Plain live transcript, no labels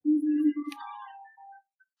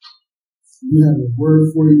We have a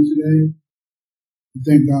word for you today. We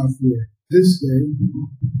thank God for this day.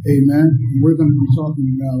 Amen. We're going to be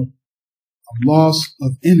talking about a loss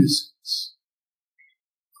of innocence.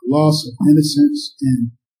 A loss of innocence.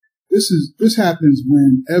 And this happens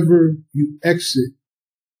whenever you exit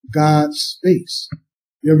God's space.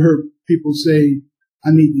 You ever heard people say,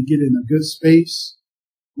 I need to get in a good space?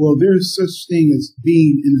 Well, there is such thing as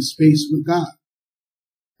being in a space with God.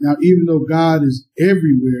 Now, even though God is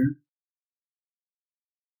everywhere,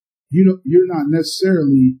 you're not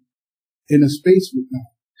necessarily in a space with God,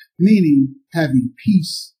 meaning having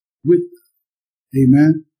peace with God.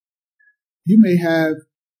 Amen.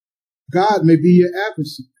 God may be your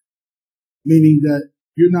adversary, meaning that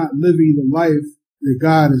you're not living the life that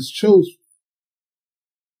God has chosen.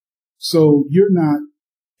 So you're not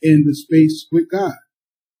in the space with God.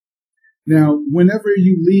 Now, whenever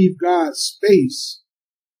you leave God's space,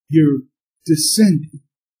 you're descending.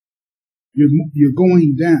 You're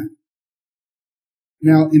going down.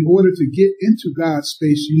 Now, in order to get into God's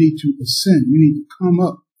space, you need to ascend. You need to come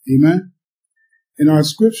up. Amen. And our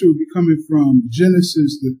scripture will be coming from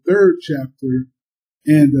Genesis, the 3rd chapter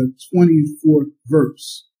and the 24th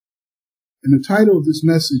verse. And the title of this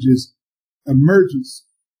message is Emergency,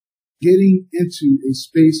 Getting into a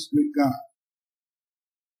Space with God.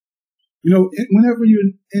 You know, whenever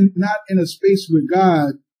you're not in a space with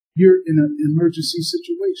God, you're in an emergency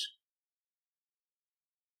situation.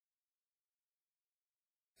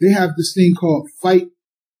 They have this thing called fight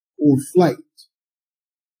or flight.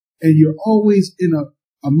 And you're always in an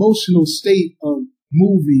emotional state of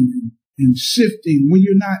moving and shifting. When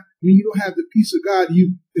you don't have the peace of God,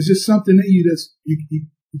 it's just something in you that's,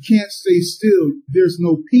 you can't stay still. There's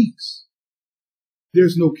no peace.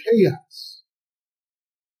 There's no chaos.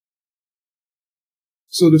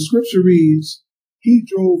 So the scripture reads, he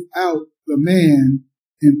drove out the man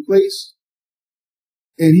and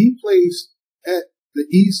he placed at the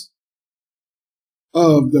east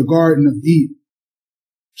of the Garden of Eden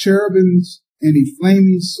cherubims and a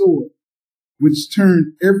flaming sword, which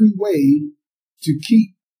turned every way to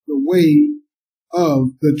keep the way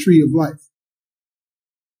of the tree of life.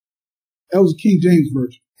 That was King James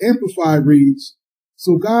Version. Amplified reads,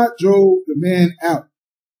 so God drove the man out,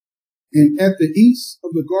 and at the east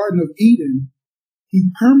of the Garden of Eden, he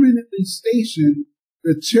permanently stationed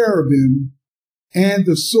the cherubim and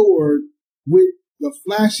the sword with the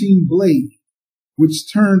flashing blade,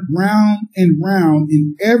 which turned round and round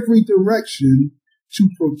in every direction to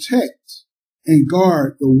protect and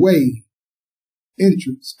guard the way,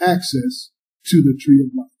 entrance, access to the tree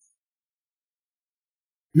of life.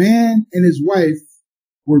 Man and his wife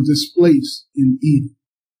were displaced in Eden.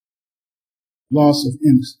 Loss of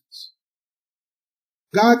innocence.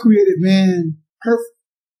 God created man perfect,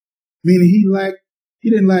 meaning he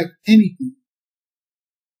didn't lack anything.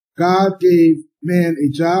 God gave man a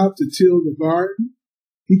job to till the garden.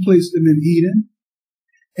 He placed him in Eden.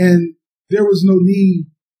 And there was no need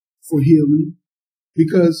for healing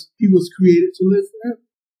because he was created to live forever.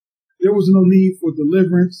 There was no need for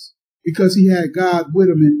deliverance because he had God with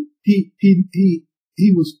him, and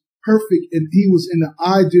he was perfect, and he was in the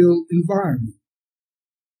ideal environment.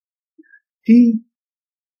 He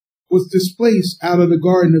was displaced out of the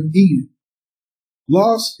Garden of Eden,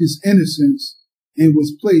 lost his innocence, and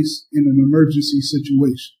was placed in an emergency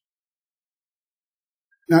situation.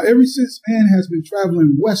 Now, ever since man has been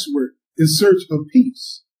traveling westward in search of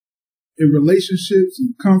peace, in relationships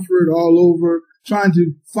and comfort all over, trying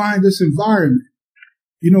to find this environment.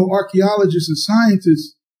 You know, archaeologists and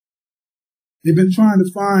scientists, they've been trying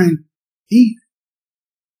to find Eden.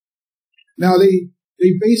 Now, they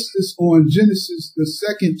base this on Genesis, the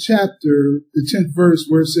 2nd chapter, the 10th verse,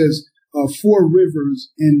 where it says 4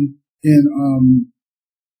 rivers in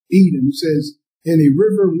Eden. It says, and a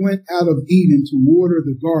river went out of Eden to water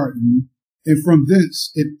the garden, and from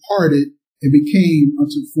thence it parted and became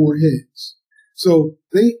unto 4 heads. So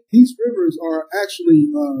these rivers are actually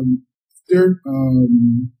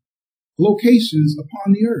locations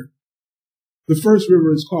upon the earth. The first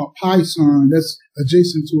river is called Pison, that's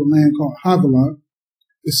adjacent to a land called Havilah.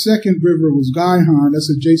 The second river was Gihon, that's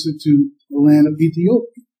adjacent to the land of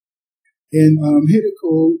Ethiopia. And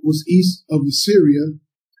Hiddekel was east of Assyria.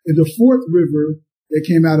 And the 4th river that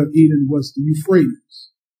came out of Eden was the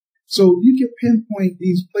Euphrates. So you can pinpoint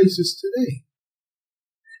these places today.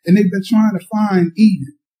 And they've been trying to find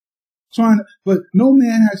Eden. But no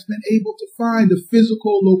man has been able to find the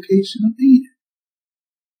physical location of Eden.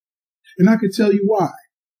 And I can tell you why.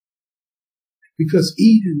 Because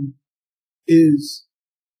Eden is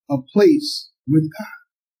a place with God.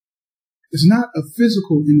 It's not a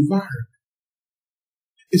physical environment.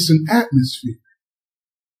 It's an atmosphere.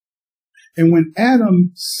 And when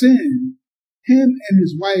Adam sinned, him and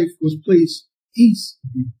his wife was placed east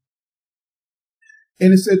of him.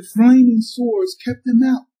 And it said flaming swords kept them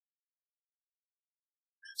out.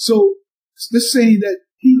 So this saying that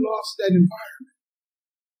he lost that environment.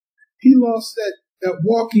 He lost that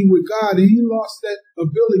walking with God, and he lost that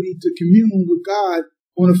ability to commune with God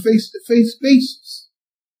on a face-to-face basis.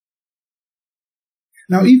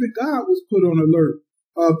 Now, even God was put on alert.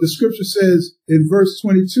 The scripture says in verse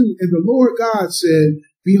 22, and the Lord God said,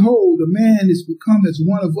 behold, a man is become as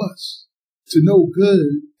one of us to know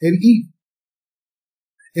good and evil.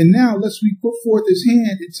 And now lest we put forth his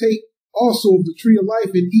hand and take also of the tree of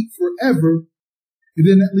life and eat forever. And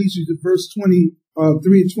then that leads you to verse 23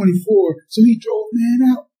 and 24. So he drove man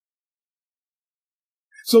out.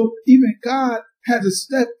 So even God had to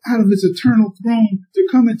step out of his eternal throne to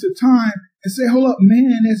come into time and say, hold up,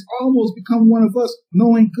 man has almost become one of us,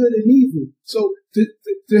 knowing good and evil. So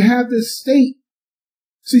to have this state,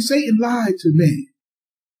 see, Satan lied to man.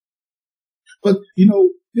 But,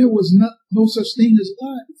 there was no such thing as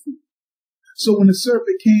lying. So when the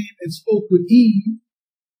serpent came and spoke with Eve,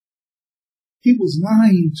 he was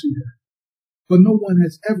lying to her. But no one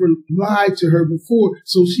has ever lied to her before,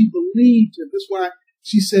 so she believed him. That's why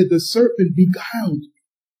she said the serpent beguiled me.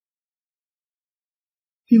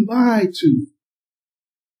 He lied to me.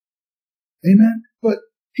 Amen. But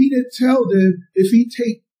he didn't tell them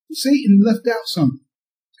Satan left out something.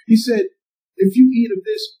 He said, if you eat of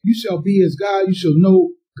this, you shall be as God. You shall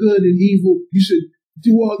know good and evil. You should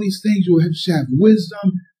do all these things. You shall have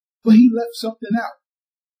wisdom. But he left something out.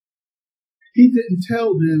 He didn't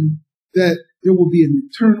tell them that there will be an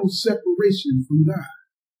eternal separation from God.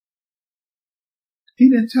 He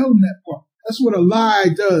didn't tell them that part. That's what a lie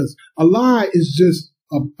does. A lie is just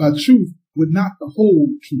a truth with not the whole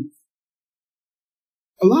truth.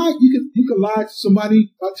 A lie, you can lie to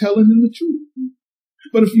somebody by telling them the truth.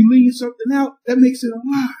 But if you leave something out, that makes it a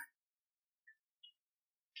lie.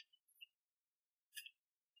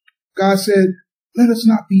 God said, let us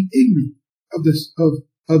not be ignorant of this, of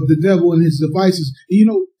the devil and his devices. And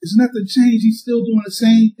it's nothing changed. He's still doing the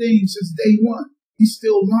same thing since day one. He's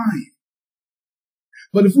still lying.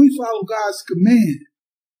 But if we follow God's command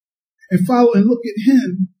and follow and look at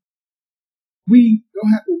him, we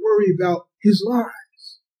don't have to worry about his lies.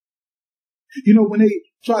 When they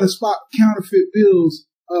try to spot counterfeit bills,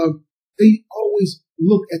 they always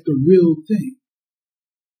look at the real thing.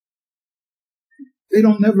 They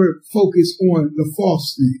don't never focus on the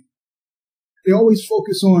false thing. They always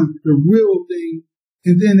focus on the real thing.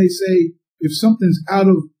 And then they say, if something's out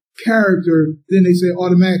of character, then they say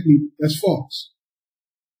automatically that's false.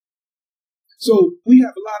 So we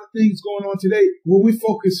have a lot of things going on today where we're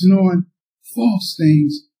focusing on false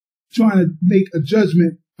things, trying to make a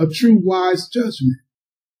judgment, a true, wise judgment.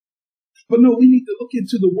 But no, we need to look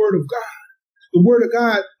into the Word of God. The Word of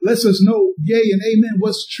God lets us know, yea and amen,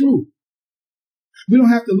 what's true. We don't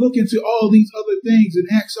have to look into all these other things and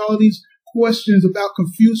ask all these questions about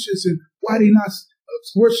Confucius and why they not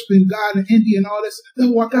worshiping God in India and all this.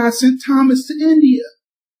 That's why God sent Thomas to India.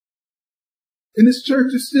 And this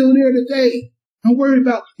church is still there today. Don't worry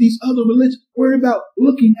about these other religions. Worry about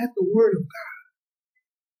looking at the Word of God.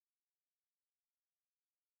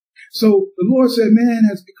 So the Lord said, man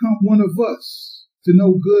has become one of us to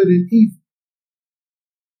know good and evil.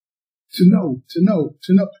 To know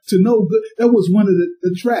good. That was one of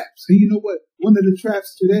the traps. And you know what? One of the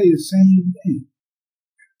traps today is the same thing.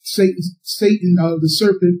 Satan, the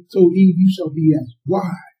serpent told Eve, you shall be as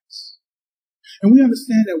wise. And we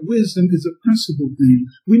understand that wisdom is a principal thing.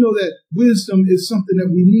 We know that wisdom is something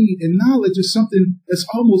that we need, and knowledge is something that's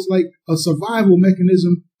almost like a survival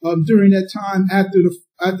mechanism during that time after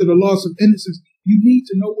the loss of innocence. You need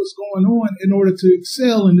to know what's going on in order to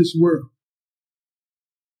excel in this world.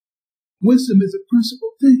 Wisdom is a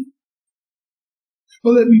principal thing.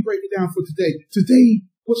 But let me break it down for today. Today,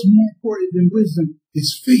 what's more important than wisdom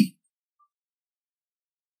is faith.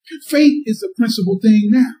 Faith is the principal thing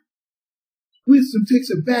now. Wisdom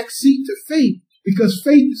takes a back seat to faith because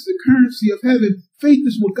faith is the currency of heaven. Faith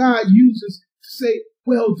is what God uses to say,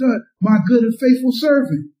 well done, my good and faithful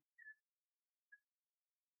servant.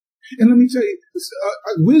 And let me tell you,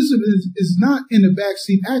 wisdom is not in the back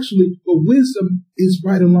seat actually, but wisdom is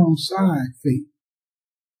right alongside faith.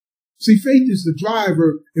 See, faith is the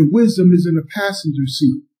driver and wisdom is in the passenger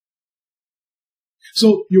seat.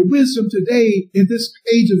 So your wisdom today in this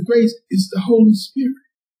age of grace is the Holy Spirit.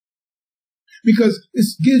 Because it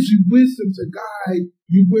gives you wisdom to guide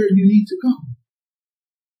you where you need to go.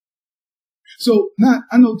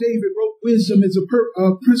 I know David wrote wisdom is a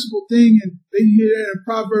principal thing, and they hear that in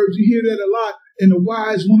Proverbs. You hear that a lot in the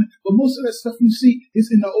wise woman, but most of that stuff you see is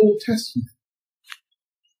in the Old Testament.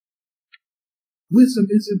 Wisdom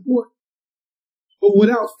is important, but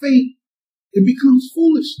without faith, it becomes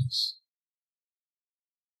foolishness.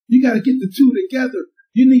 You got to get the two together.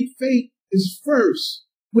 You need faith is first.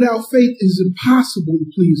 Without faith, it is impossible to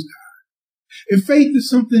please God. And faith is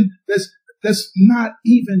something that's not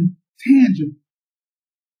even tangible.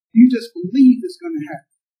 You just believe it's going to happen.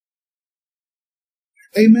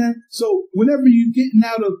 Amen. So whenever you're getting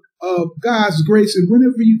out of God's grace, and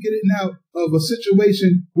whenever you're getting out of a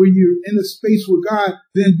situation where you're in a space with God,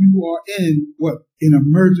 then you are in an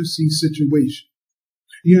emergency situation.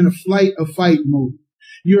 You're in a flight or fight mode.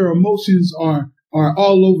 Your emotions are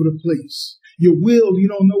all over the place. Your will, you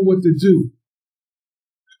don't know what to do.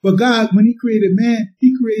 But God, when he created man,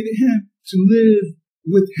 he created him to live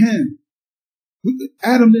with him.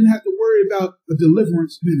 Adam didn't have to worry about a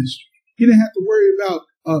deliverance ministry. He didn't have to worry about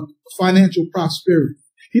financial prosperity.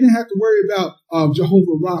 He didn't have to worry about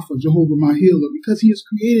Jehovah Rapha, Jehovah my healer, because he is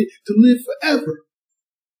created to live forever.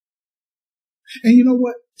 And you know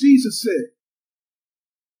what? Jesus said,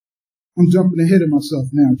 I'm jumping ahead of myself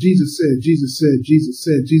now. Jesus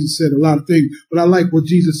said a lot of things, but I like what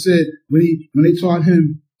Jesus said when they taught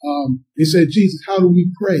him. They said, Jesus, how do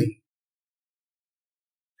we pray?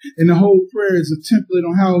 And the whole prayer is a template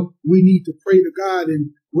on how we need to pray to God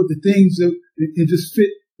and what the things that, and just fit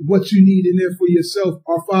what you need in there for yourself.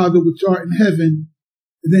 Our Father which art in heaven,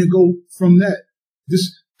 and then go from that.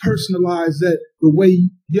 Just personalize that the way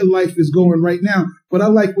your life is going right now. But I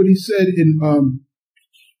like what he said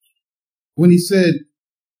when he said,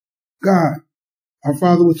 God, our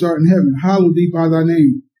Father which art in heaven, hallowed be by thy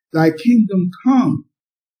name. Thy kingdom come.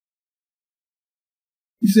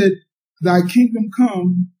 He said, thy kingdom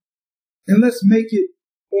come, and let's make it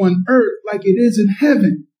on earth like it is in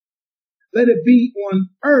heaven. Let it be on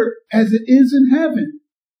earth as it is in heaven.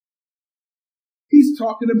 He's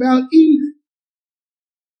talking about Eden.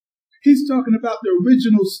 He's talking about the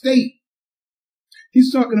original state.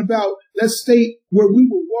 He's talking about that state where we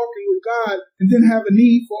were walking with God and didn't have a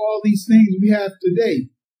need for all these things we have today.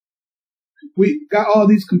 We got all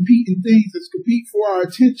these competing things that compete for our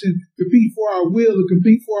attention, compete for our will, and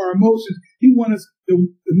compete for our emotions. He wants us to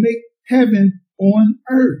make heaven on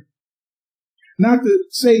earth. Not to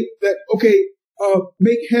say that, okay,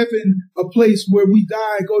 make heaven a place where we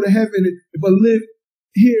die, go to heaven, but live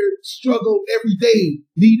here, struggle every day,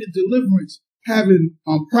 needing deliverance, having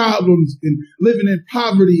problems and living in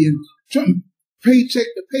poverty and trying paycheck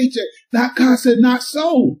to paycheck. Not God said, not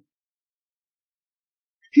so.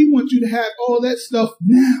 He wants you to have all that stuff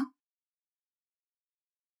now.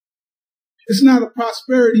 It's not a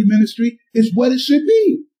prosperity ministry. It's what it should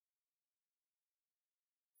be.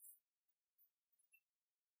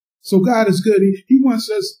 So God is good. He wants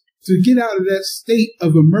us to get out of that state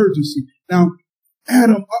of emergency. Now,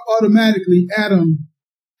 Adam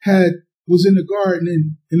was in the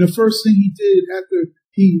garden, and the first thing he did after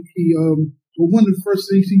one of the first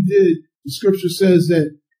things he did, the scripture says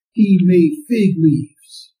that he made fig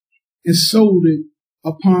leaves and sewed it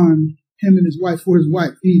upon him and his wife, for his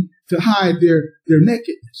wife, to hide their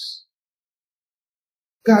nakedness.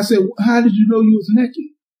 God said, how did you know you was naked?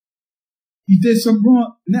 You did something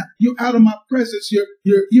wrong. Now you're out of my presence.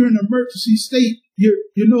 You're in an emergency state. You're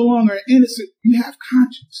no longer innocent. You have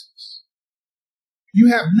consciousness. You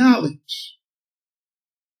have knowledge.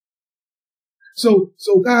 So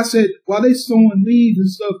God said, while they sowing leaves and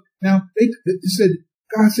stuff, now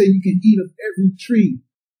God said you can eat of every tree.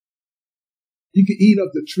 You can eat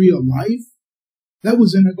of the tree of life. That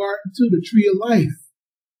was in the garden too, the tree of life.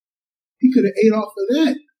 He could have ate off of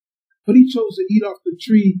that, but he chose to eat off the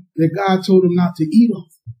tree that God told him not to eat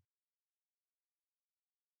off.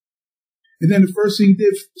 And then the first thing he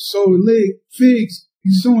did, sowing figs.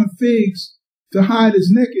 He's sowing figs to hide his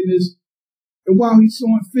nakedness. And while he's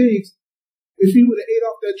sowing figs, if he would have ate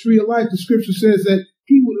off that tree of life, the scripture says that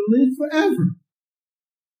he would have lived forever.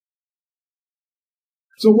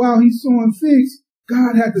 So while he's sowing figs,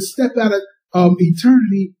 God had to step out of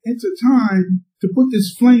eternity into time to put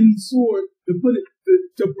this flaming sword,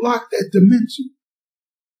 to block that dimension,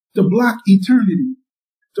 to block eternity,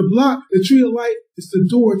 to block the tree of life is the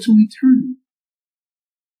door to eternity.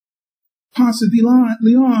 Ponce de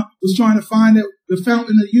Leon was trying to find the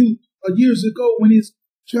fountain of youth years ago when he's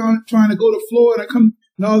trying to go to Florida and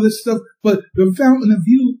all this stuff. But the fountain of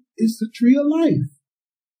youth is the tree of life.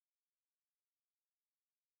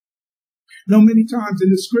 Many times in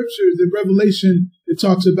the scriptures, in Revelation, it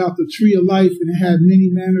talks about the tree of life and it had many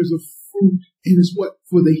manners of fruit, and it's what?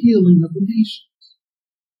 For the healing of the nation.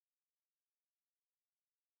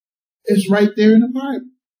 It's right there in the Bible.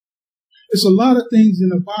 There's a lot of things in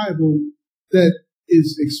the Bible that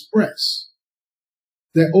is expressed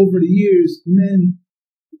that over the years, men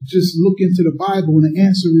just look into the Bible and the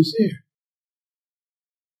answer is there.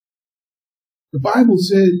 The Bible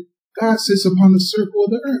said God sits upon the circle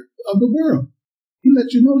of the earth, of the world. He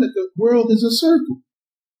let you know that the world is a circle,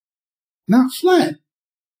 not flat.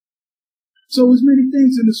 So there's many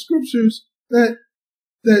things in the scriptures that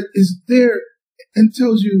is there and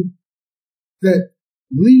tells you that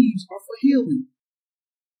leaves are for healing.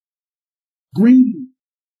 Green.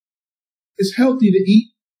 It's healthy to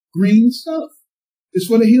eat green stuff. It's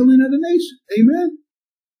for the healing of the nation. Amen.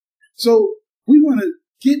 So we want to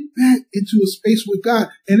get back into a space with God.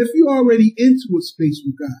 And if you're already into a space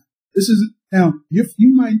with God, this is now,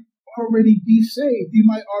 you might already be saved. You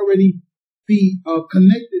might already be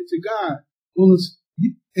connected to God. Well,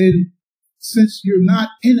 and since you're not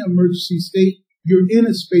in an emergency state, you're in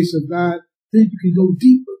a space of God, then you can go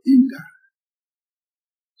deeper in God.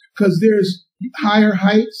 Because there's higher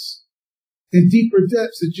heights and deeper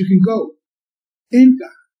depths that you can go in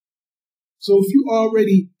God. So if you're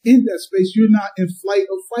already in that space, you're not in flight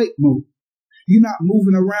or fight mode. You're not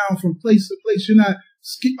moving around from place to place. You're not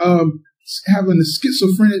having a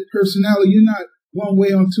schizophrenic personality. You're not one way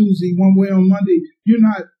on Tuesday, one way on Monday. You're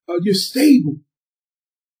not, you're stable.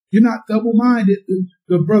 You're not double-minded.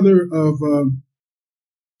 The brother of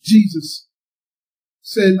Jesus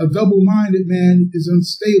said a double-minded man is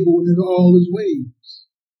unstable in all his ways.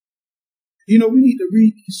 You know, we need to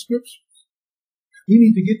read these scriptures. We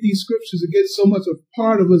need to get these scriptures and get so much a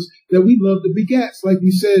part of us that we love the begats, like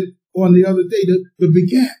we said on the other day, the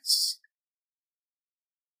begats.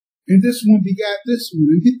 And this one begat this one,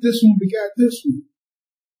 and this one begat this one.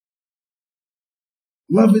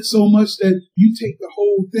 Love it so much that you take the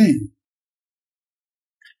whole thing.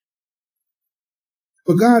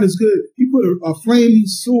 But God is good. He put a flaming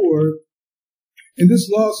sword, and this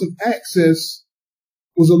loss of access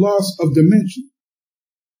was a loss of dimension.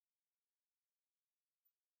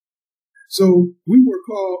 So we were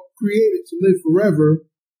created to live forever,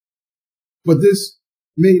 but this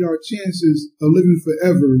made our chances of living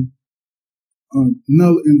forever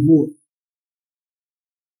null and void.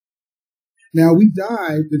 Now we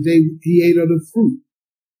died the day he ate of the fruit.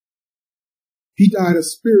 He died a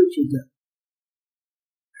spiritual death.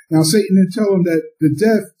 Now Satan didn't tell him that the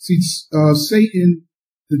death, Satan,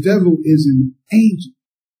 the devil is an angel.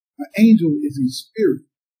 An angel is a spirit.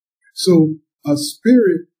 So a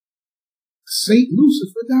spirit,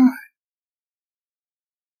 Lucifer died.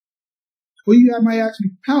 Well, you might ask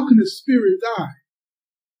me, how can a spirit die?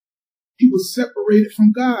 He was separated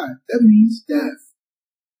from God. That means death.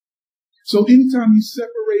 So anytime you're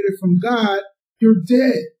separated from God, you're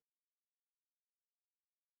dead.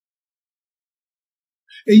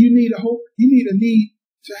 And you need a need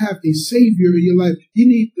to have a savior in your life. You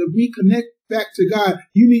need to reconnect back to God.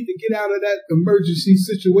 You need to get out of that emergency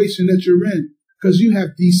situation that you're in because you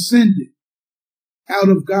have descended out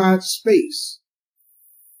of God's space.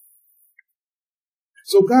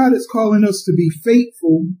 So God is calling us to be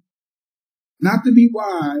faithful, not to be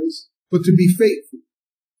wise, but to be faithful.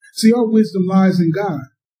 See, our wisdom lies in God.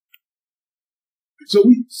 So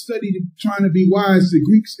we studied trying to be wise. The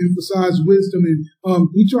Greeks emphasize wisdom, and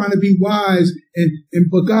we trying to be wise,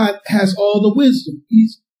 but God has all the wisdom.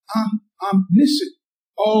 He's omniscient,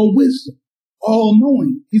 all wisdom, all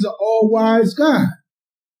knowing. He's an all wise God.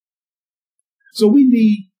 So we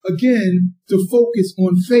need, again, to focus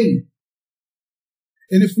on faith.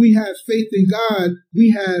 And if we have faith in God,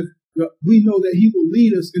 we know that he will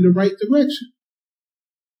lead us in the right direction.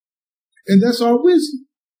 And that's our wisdom.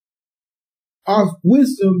 Our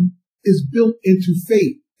wisdom is built into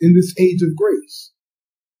faith in this age of grace.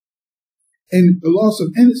 And the loss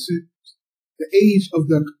of innocence, the age of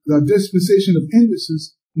the dispensation of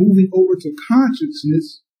innocence, moving over to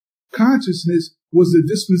consciousness. Consciousness was the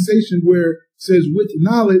dispensation where it says with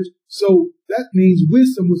knowledge. So that means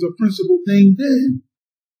wisdom was a principal thing then.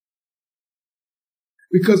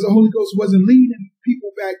 Because the Holy Ghost wasn't leading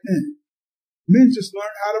people back then. Men just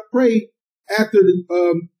learned how to pray after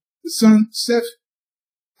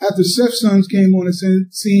after Seth's sons came on the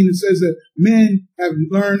scene. It says that men have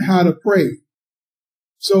learned how to pray.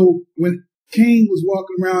 So when Cain was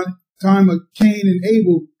walking around, time of Cain and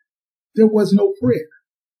Abel, there was no prayer.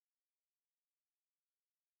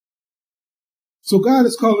 So God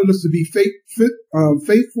is calling us to be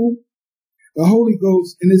faithful. The Holy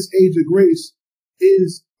Ghost in this age of grace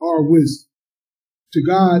is our wisdom. To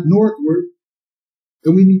God northward,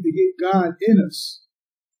 and we need to get God in us.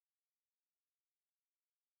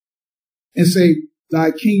 and say,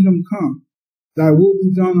 thy kingdom come, thy will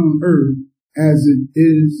be done on earth as it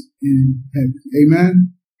is in heaven.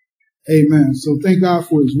 Amen. Amen. So thank God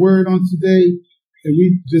for his word on today. And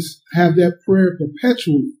we just have that prayer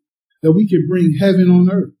perpetually that we can bring heaven on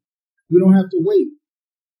earth. We don't have to wait.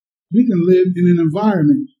 We can live in an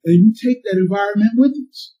environment and you take that environment with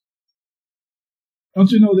us.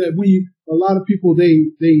 Don't you know that when a lot of people,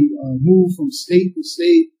 they move from state to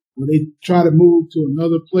state, or they try to move to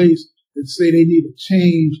another place and say they need a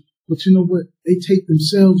change, but you know what? They take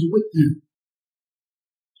themselves with them.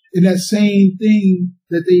 And that same thing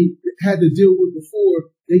that they had to deal with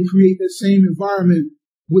before, they create that same environment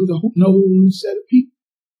with a whole new set of people.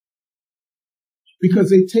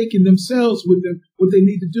 Because they've taken themselves with them. What they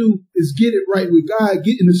need to do is get it right with God,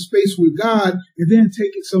 get in a space with God, and then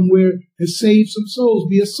take it somewhere and save some souls,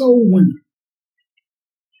 be a soul winner.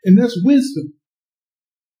 And that's wisdom.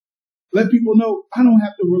 Let people know I don't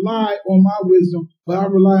have to rely on my wisdom, but I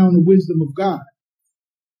rely on the wisdom of God.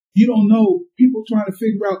 You don't know people trying to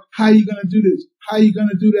figure out how you're going to do this, how you're going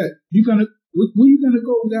to do that. Where you going to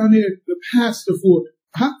go down there, the pastor for?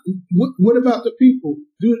 What about the people?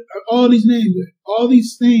 All these names, all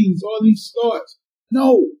these things, all these thoughts.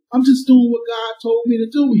 No, I'm just doing what God told me to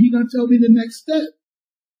do. He's going to tell me the next step.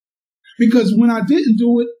 Because when I didn't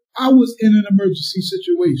do it, I was in an emergency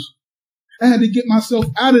situation. I had to get myself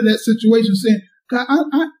out of that situation saying, God,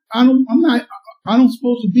 I don't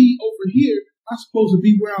supposed to be over here. I'm supposed to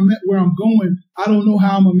be where I'm at, where I'm going. I don't know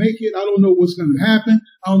how I'm going to make it. I don't know what's going to happen.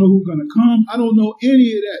 I don't know who's going to come. I don't know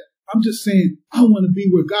any of that. I'm just saying, I want to be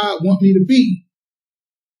where God wants me to be.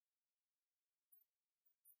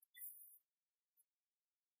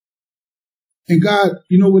 And God,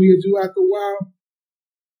 you know what he'll do after a while?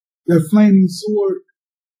 That flaming sword,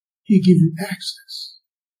 he'll give you access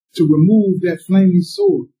to remove that flaming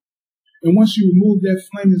sword. And once you remove that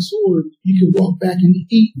flaming sword, you can walk back into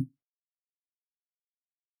Eden.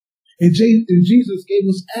 And Jesus gave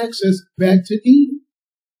us access back to Eden.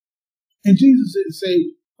 And Jesus didn't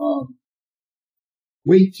say,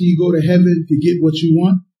 wait till you go to heaven to get what you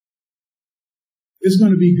want. It's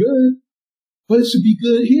going to be good, but it should be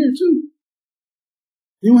good here too.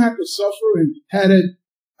 You don't have to suffer and have that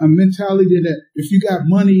mentality that if you got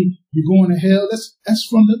money, you're going to hell. That's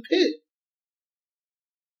from the pit.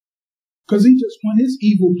 Because he just want his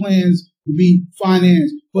evil plans to be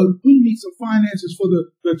financed. But we need some finances for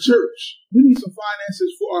the church. We need some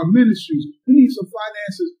finances for our ministries. We need some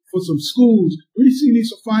finances for some schools. We need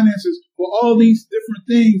some finances for all these different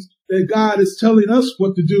things that God is telling us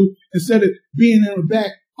what to do instead of being in the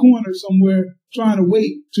back corner somewhere trying to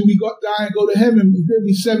wait till we die and go to heaven. We'll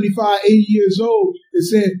be 75, 80 years old and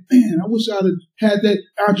saying, man, I wish I'd have had that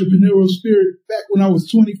entrepreneurial spirit back when I was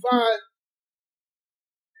 25.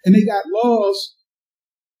 And they got laws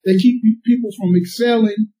that keep people from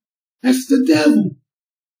excelling. That's the devil.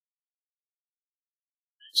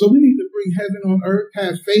 So we need to bring heaven on earth,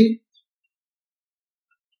 have faith.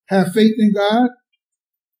 Have faith in God.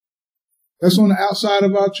 That's on the outside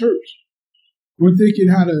of our church. We're thinking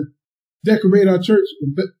how to decorate our church,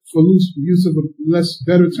 for use of a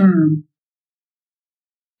better term.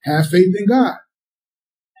 Have faith in God.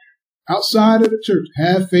 Outside of the church,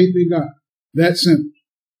 have faith in God. That simple.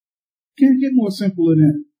 Can't get more simple than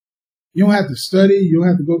that. You don't have to study. You don't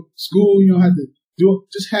have to go to school. You don't have to do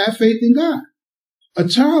it. Just have faith in God. A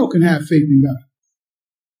child can have faith in God.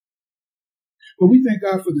 But we thank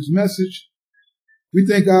God for this message. We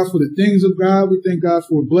thank God for the things of God. We thank God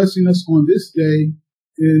for blessing us on this day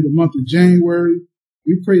in the month of January.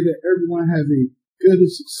 We pray that everyone have a good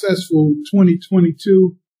and successful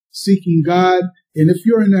 2022 seeking God. And if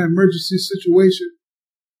you're in that emergency situation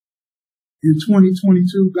in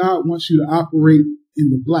 2022, God wants you to operate in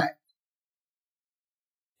the black.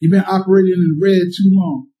 You've been operating in red too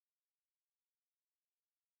long.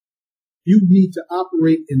 You need to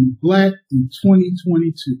operate in the black in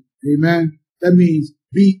 2022. Amen. That means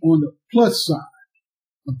be on the plus side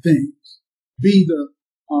of things. Be the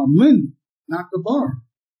lender, not the borrower.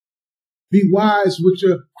 Be wise with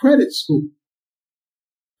your credit score.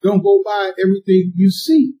 Don't go by everything you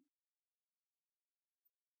see.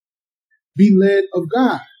 Be led of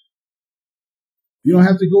God. You don't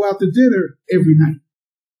have to go out to dinner every night.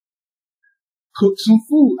 Cook some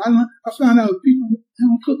food. I found out people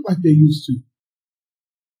don't cook like they used to.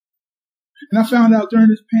 And I found out during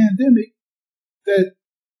this pandemic that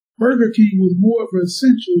Burger King was more of an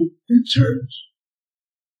essential than church.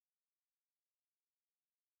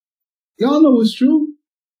 Y'all know it's true.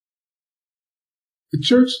 The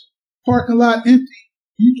church parking lot empty.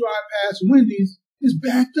 You drive past Wendy's, it's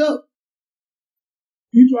backed up.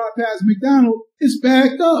 You drive past McDonald's, it's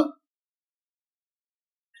backed up.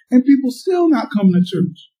 And people still not coming to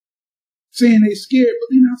church, saying they scared, but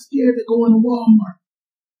they're not scared to go into Walmart.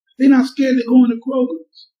 They're not scared to go into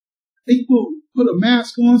Kroger's. They put a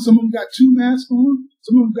mask on. Some of them got 2 masks on.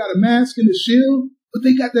 Some of them got a mask and a shield, but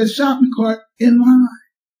they got that shopping cart in line.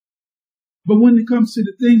 But when it comes to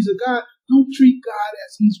the things of God, don't treat God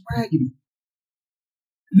as he's raggedy.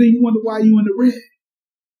 And then you wonder why you in the red.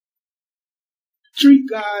 Treat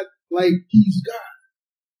God like he's God.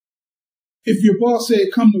 If your boss said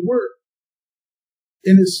come to work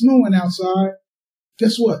and it's snowing outside,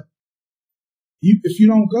 guess what? If you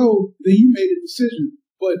don't go, then you made a decision.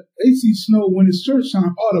 But they see snow when it's church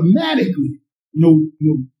time, automatically no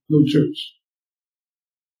church.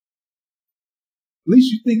 At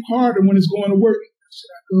least you think harder when it's going to work. Should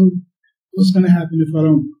I go? What's going to happen if I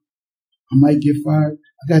don't? I might get fired.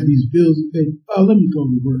 I got these bills to pay. Oh, let me go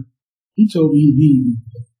to work. He told me he needs me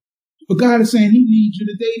today. But God is saying he needs you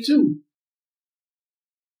today too.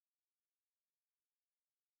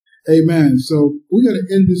 Amen. So we're going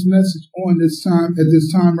to end this message at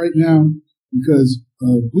this time right now, because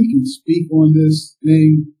we can speak on this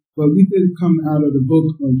thing, but we did come out of the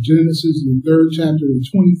book of Genesis, the 3rd chapter, the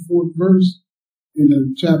 24th verse. And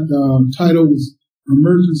the chapter title was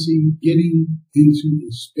Emergency Getting into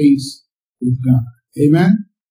the Space with God. Amen.